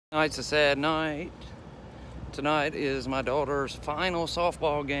Tonight's a sad night. Tonight is my daughter's final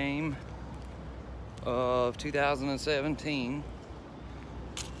softball game of 2017.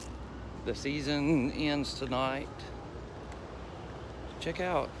 The season ends tonight. Check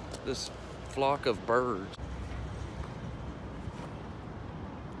out this flock of birds.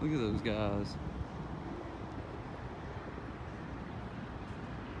 Look at those guys.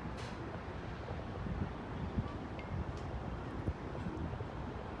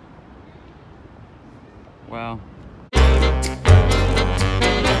 Wow.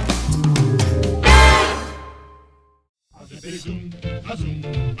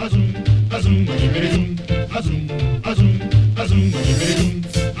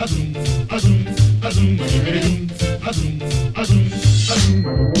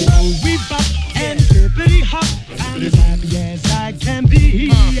 We bop and hippity hop. I'm as happy as I can be.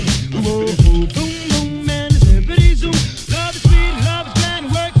 Whoa, boom, boom, and hippity zoom. Love is sweet, love is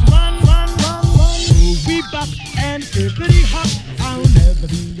grand, works one. We bop and hippity hop. I'll never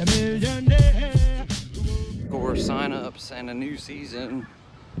be a millionaire. Of course, sign-ups and a new season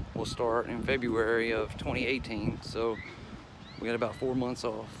will start in February of 2018, so we got about 4 months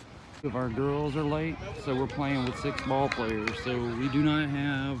off. If our girls are late, so we're playing with 6 ball players, so we do not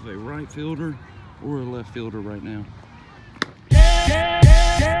have a right fielder or a left fielder right now.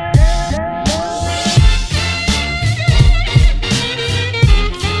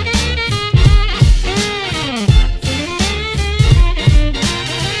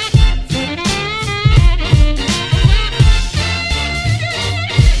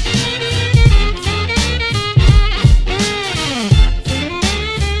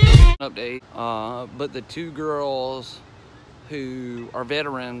 Update, but the 2 girls who are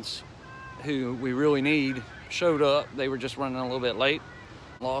veterans who we really need showed up. They were just running a little bit late.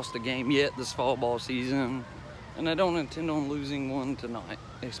 Lost a game yet this fall ball season, and I don't intend on losing one tonight,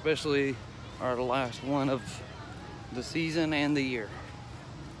 especially our last one of the season and the year.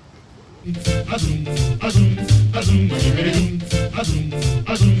 We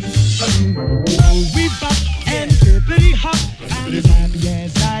bop and hippity hop. I'm as happy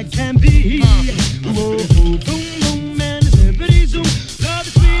as I can be. Whoa, boom, boom, and hippity zoom. Love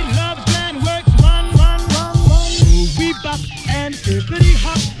is sweet, love is grand, works one. We bop and hippity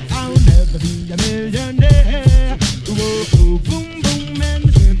hop. I'll never be a millionaire. Whoa, boom, boom, and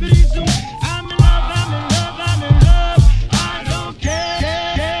hippity zoom. I'm in love, I'm in love, I'm in love. I don't care.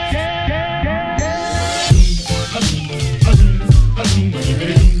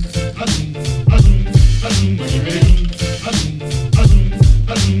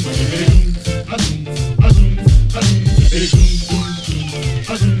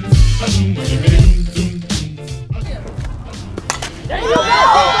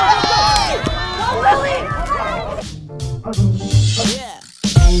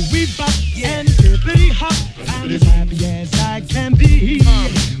 We bop and hippity hop. I'm as happy as I can be.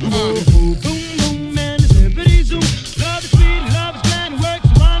 Whoa, boom, boom, and hippity zoom. Love is sweet, love is grand, works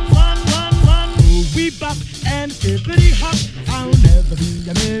one. We bop and hippity hop. I'll never be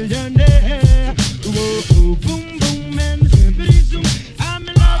a millionaire. Whoa, boom, boom, and hippity zoom. I'm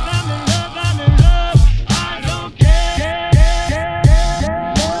in love, I'm in love, I'm in love. I don't care.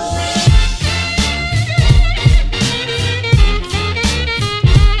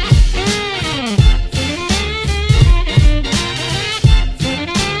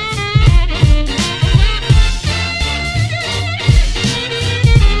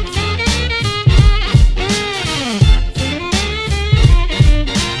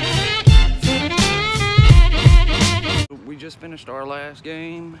 We just finished our last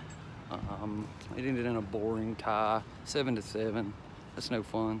game. It ended in a boring tie, 7-7. That's no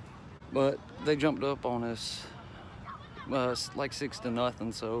fun. But they jumped up on us, like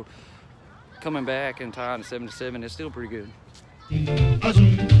 6-0. So coming back and tying 7-7 is still pretty good. We bop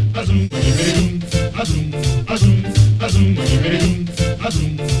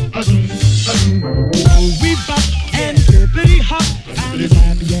and hippity hop. I'm as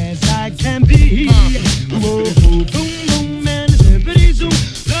happy as I can be. Whoa, boom, boom, and hippity zoom.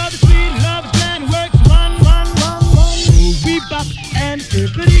 Love is sweet, love is grand, works one. We bop and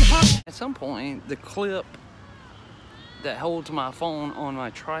hippity hop. At some point, the clip that holds my phone on my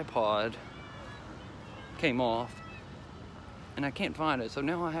tripod came off, and I can't find it. So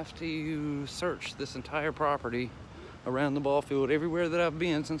now I have to search this entire property around the ball field, everywhere that I've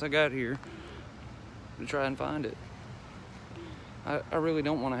been since I got here, to try and find it. I really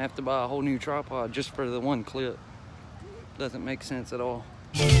don't want to have to buy a whole new tripod just for the one clip. Doesn't make sense at all.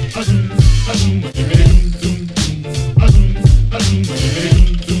 Before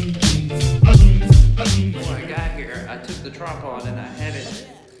I got here, I took the tripod and I had it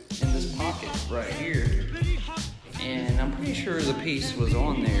pretty sure the piece was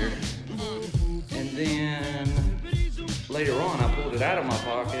on there. And then later on, I pulled it out of my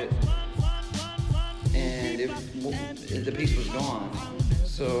pocket, and the piece was gone.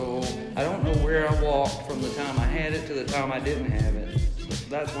 So I don't know where I walked from the time I had it to the time I didn't have it. So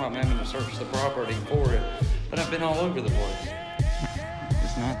that's why I'm having to search the property for it. But I've been all over the place.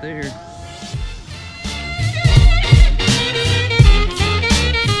 It's not there.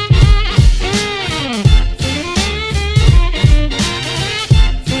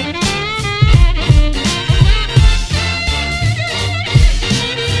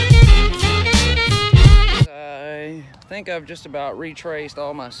 I think I've just about retraced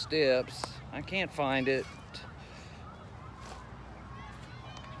all my steps. I can't find it.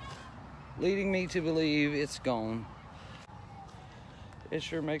 Leading me to believe it's gone. It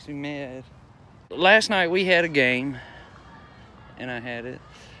sure makes me mad. Last night we had a game, and I had it.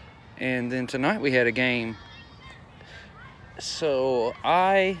 And then tonight we had a game. So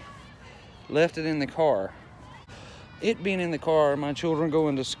I left it in the car. It being in the car, my children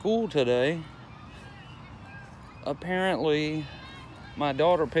going to school today. Apparently, my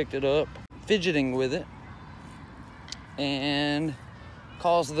daughter picked it up, fidgeting with it, and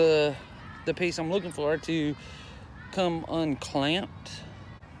caused the piece I'm looking for to come unclamped,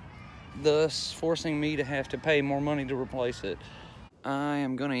 thus forcing me to have to pay more money to replace it. I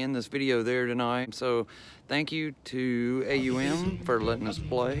am going to end this video there tonight, so thank you to AUM for letting us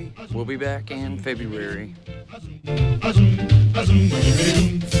play. We'll be back in February.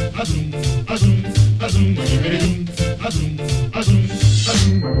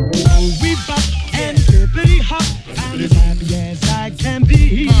 We bop and hippity hop, I'm as happy as I can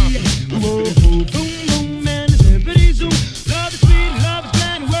be. Whoa, boom, boom, and hippity zoom. Love is sweet, love is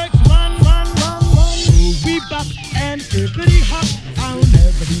grand, works one. We bop and hippity hop, I'll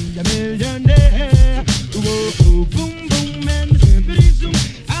never be a millionaire. Whoa, boom, boom, and hippity zoom.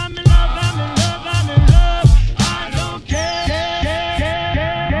 I'm in love, I'm in love, I'm in love. I don't care.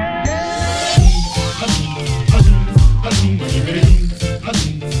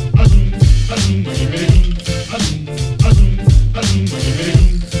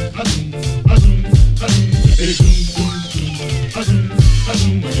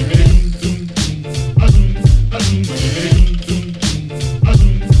 Hustle.